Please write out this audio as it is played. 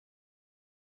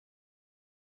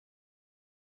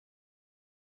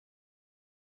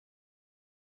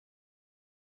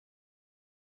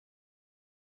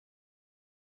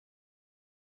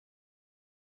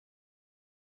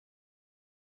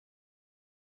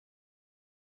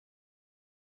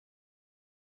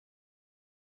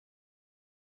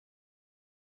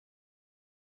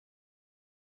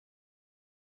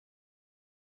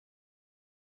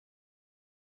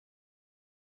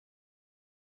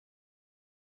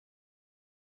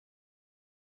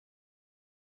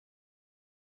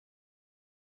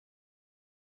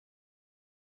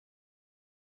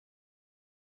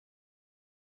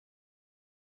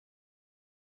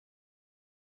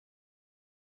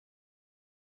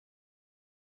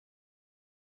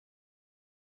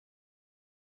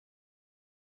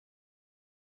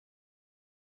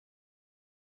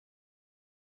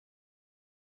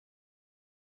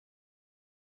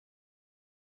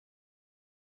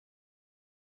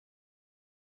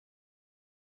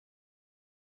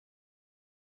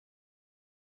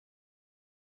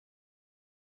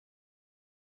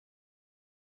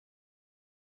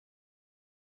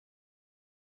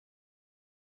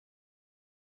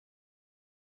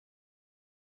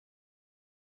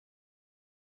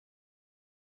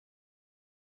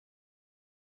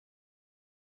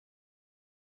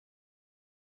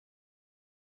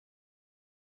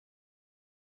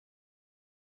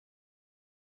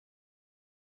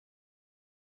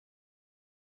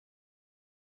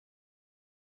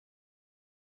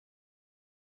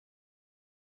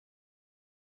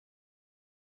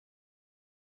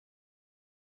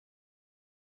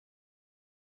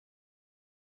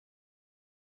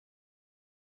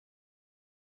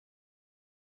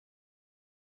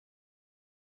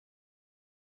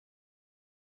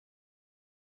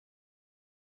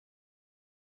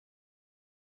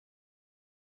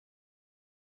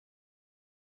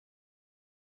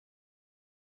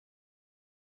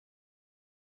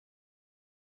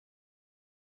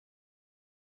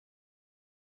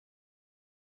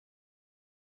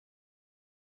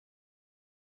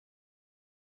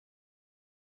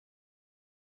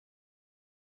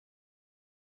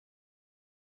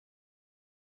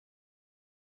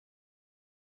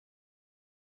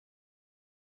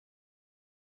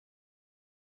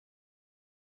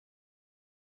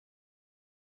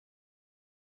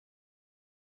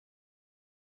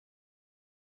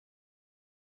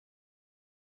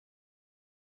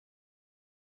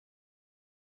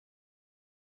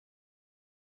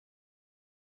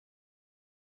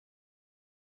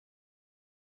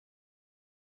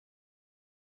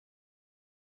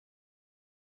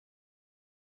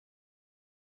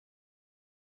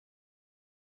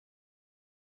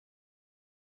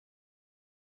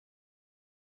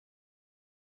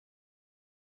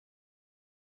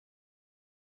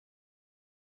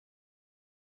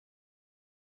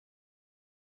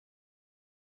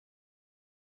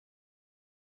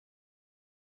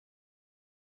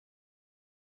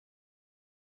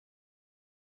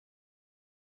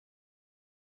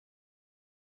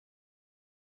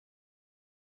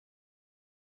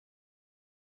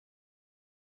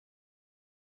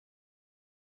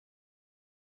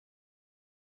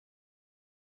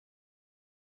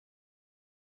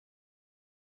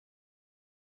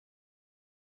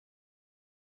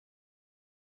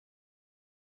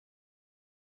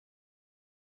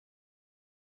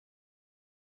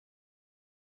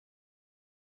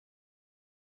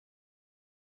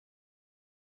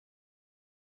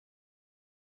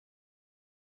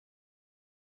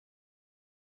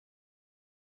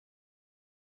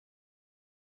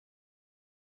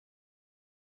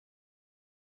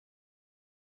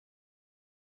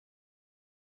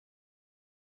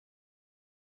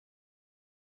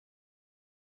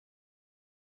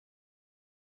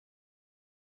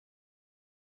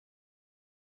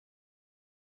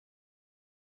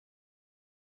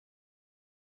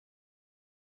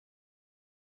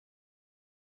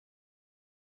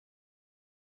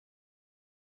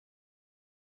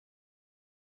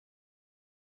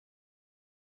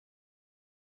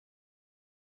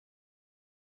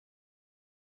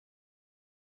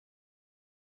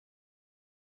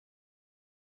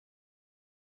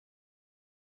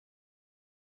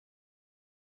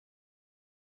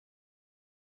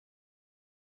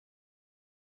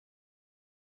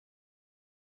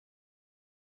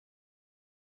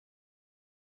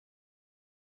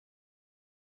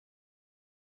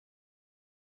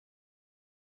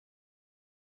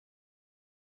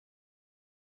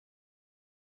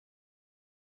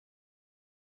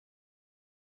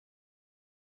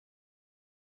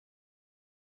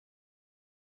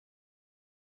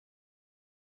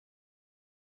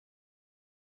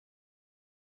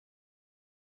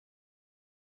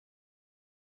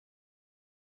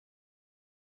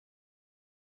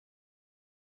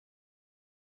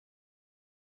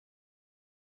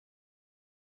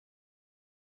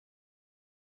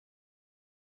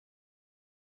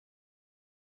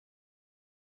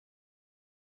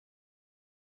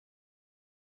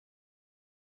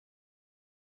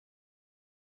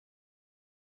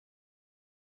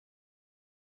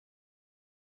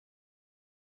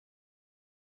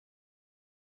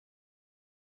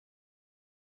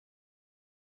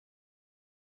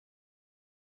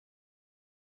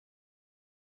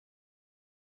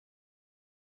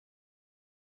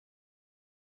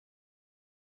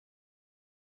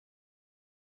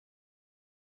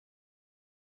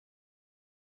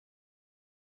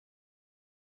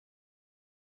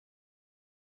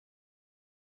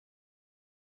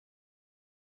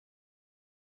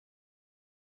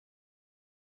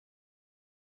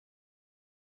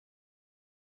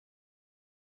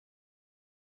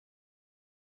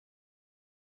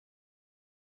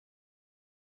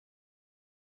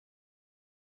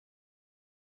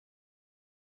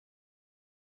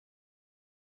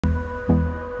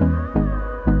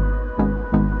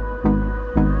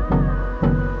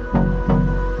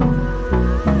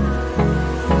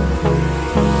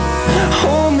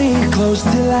close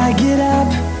till I get up.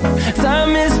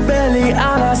 Time is barely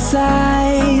on our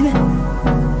side.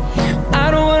 I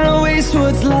don't wanna waste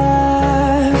what's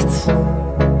left.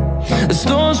 The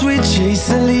storms we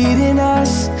chase are leading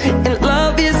us, and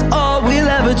love is all we'll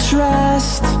ever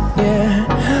trust. Yeah,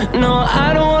 no, I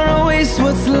don't wanna waste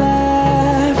what's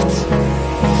left.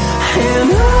 And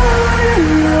on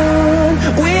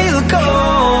we'll go,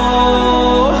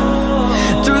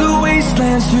 through the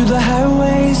wastelands, through the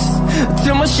highways,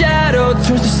 till my shadow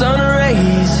turns to sun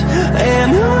rays.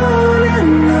 And on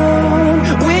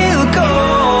we'll go,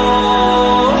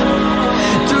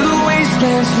 through the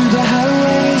wastelands, through the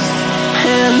highways,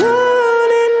 and on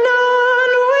we'll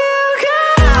go.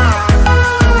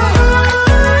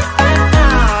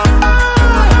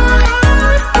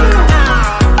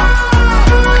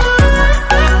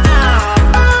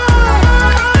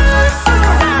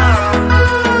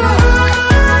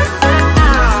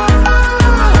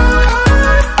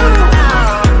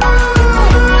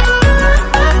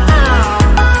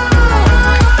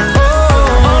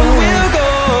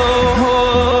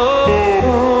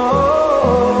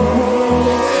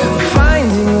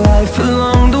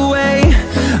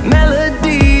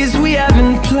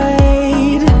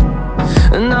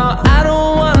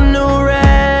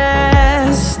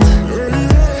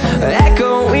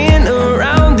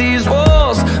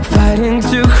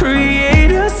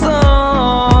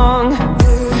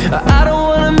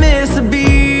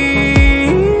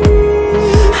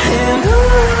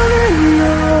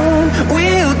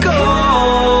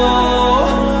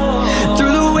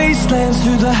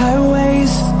 Through the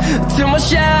highways, till my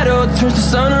shadow turns to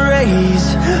sun rays.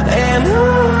 And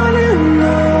on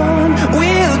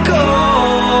we'll go,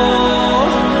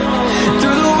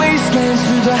 through the wastelands,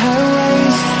 through the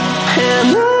highways, and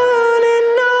on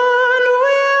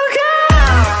we'll go.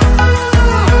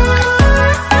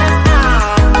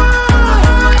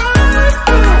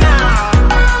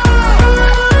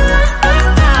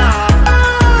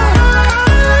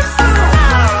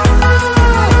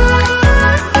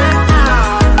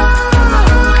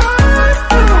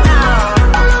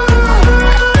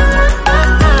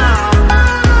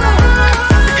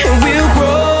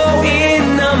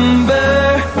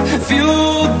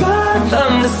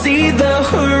 See the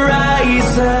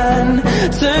horizon,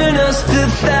 turn us to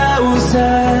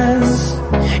thousands,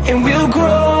 and we'll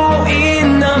grow in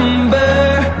number,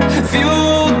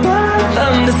 fueled by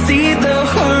them to see the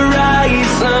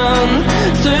horizon,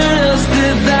 turn us to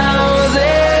thousands.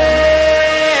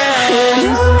 And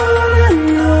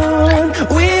on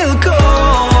we'll go,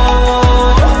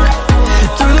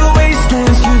 through the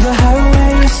wastelands, through the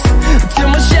highways, till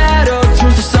my shadow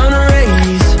turns to sun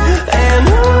rays. And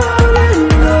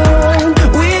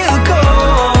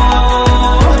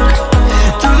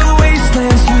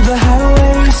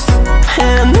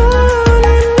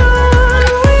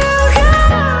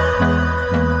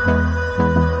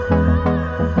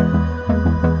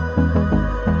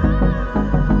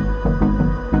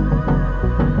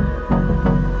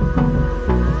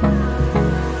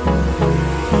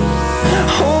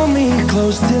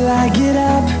close till I get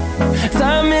up.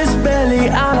 Time is barely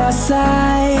on our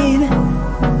side.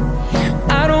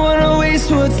 I don't wanna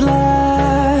waste what's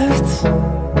left.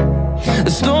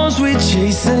 The storms we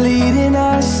chase are leading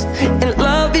us, and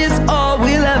love is all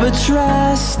we'll ever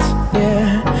trust.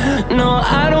 Yeah, no,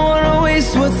 I don't wanna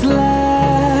waste what's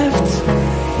left.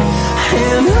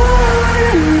 And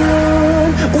on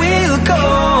we'll go,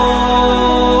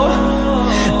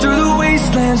 through the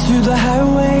wastelands, through the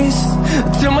highways,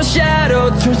 till my shadow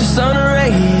turns to sun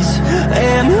rays.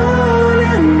 And on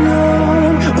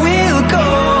we'll go,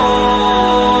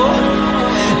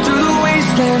 through the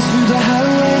wastelands, through the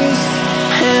highways,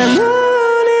 and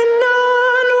on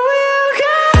we'll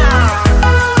go.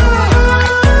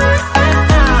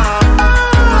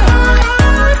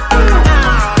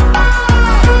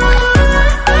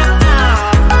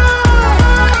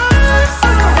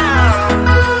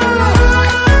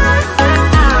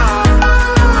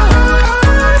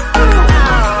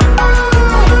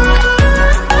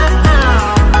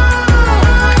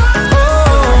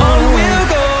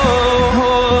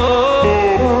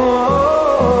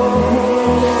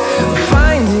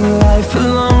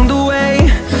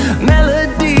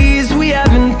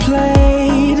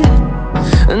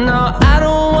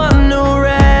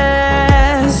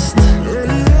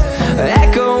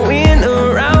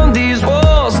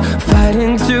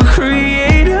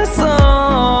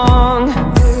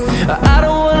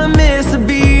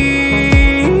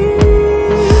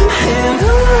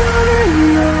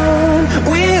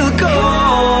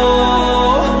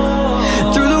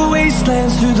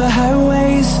 through the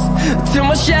highways, till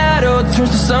my shadow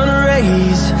turns to sun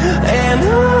rays. And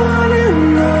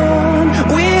on